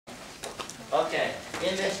Okay,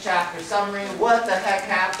 in this chapter summary, what the heck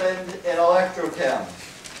happened in electrochem?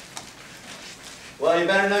 Well, you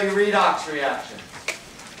better know your redox reactions.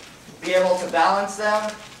 Be able to balance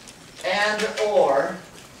them and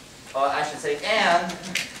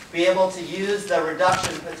be able to use the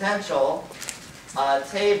reduction potential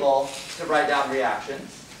table to write down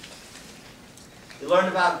reactions. You learned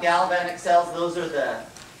about galvanic cells. Those are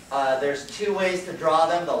there's two ways to draw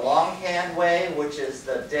them. The longhand way, which is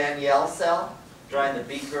the Danielle cell, drawing the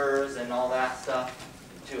beakers and all that stuff,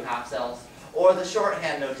 two half cells. Or the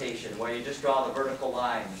shorthand notation, where you just draw the vertical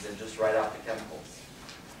lines and just write out the chemicals.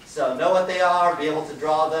 So know what they are, be able to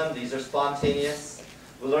draw them. These are spontaneous.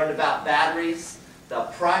 We learned about batteries, the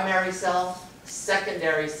primary cell,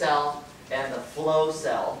 secondary cell, and the flow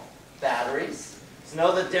cell batteries. So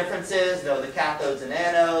know the differences, know the cathodes and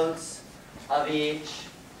anodes of each,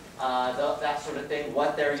 that sort of thing,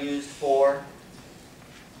 what they're used for.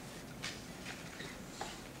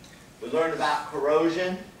 We learned about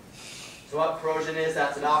corrosion. So what corrosion is,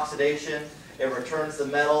 that's an oxidation. It returns the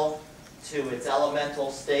metal to its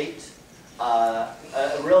elemental state,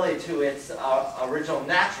 really to its original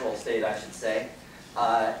natural state, I should say,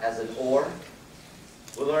 as an ore.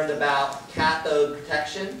 We learned about cathode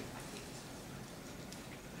protection.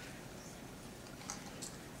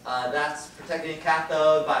 That's protecting a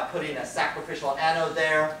cathode by putting a sacrificial anode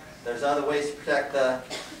there. There's other ways to protect the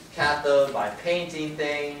cathode by painting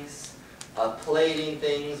things, plating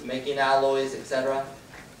things, making alloys, etc.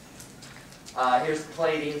 Here's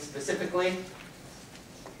plating specifically.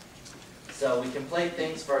 So we can plate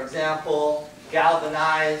things, for example,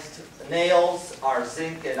 galvanized nails are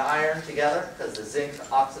zinc and iron together because the zinc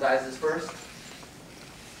oxidizes first.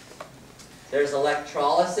 There's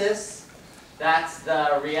electrolysis. That's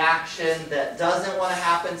the reaction that doesn't want to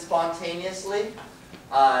happen spontaneously.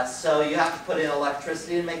 So you have to put in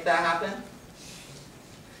electricity to make that happen.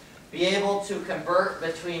 Be able to convert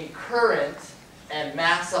between current and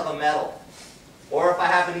mass of a metal. Or if I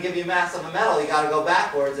happen to give you mass of a metal, you got to go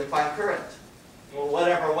backwards and find current. Well,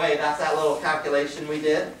 whatever way, that's that little calculation we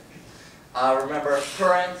did. Remember,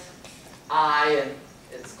 current, I, and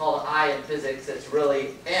it's called I in physics, it's really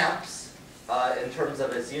amps in terms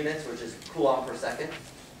of its units, which is coulomb per second.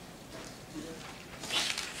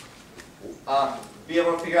 Be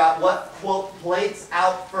able to figure out what, quote, plates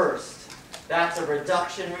out first. That's a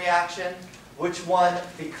reduction reaction. Which one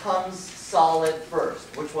becomes solid first?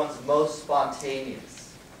 Which one's most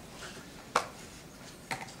spontaneous?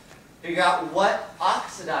 Figure out what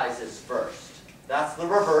oxidizes first. That's the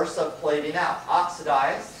reverse of plating out.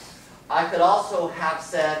 Oxidize. I could also have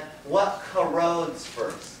said what corrodes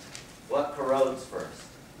first. What corrodes first?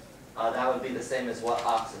 That would be the same as what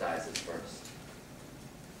oxidizes first.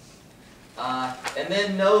 And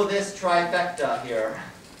then know this trifecta here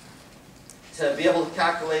to be able to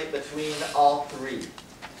calculate between all three.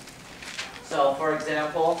 So, for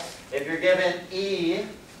example, if you're given E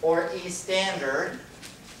or E standard,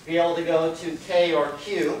 be able to go to K or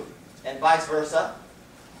Q, and vice versa,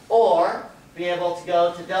 or be able to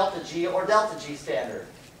go to delta G or delta G standard,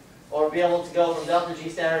 or be able to go from delta G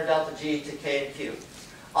standard, delta G to K and Q.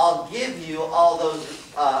 I'll give you all those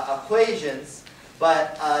equations,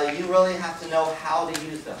 but you really have to know how to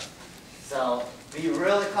use them. So be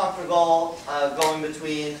really comfortable going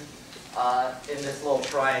between in this little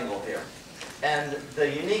triangle here. And the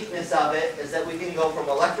uniqueness of it is that we can go from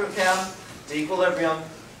electrochem to equilibrium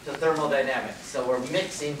to thermodynamics. So we're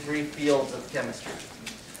mixing three fields of chemistry.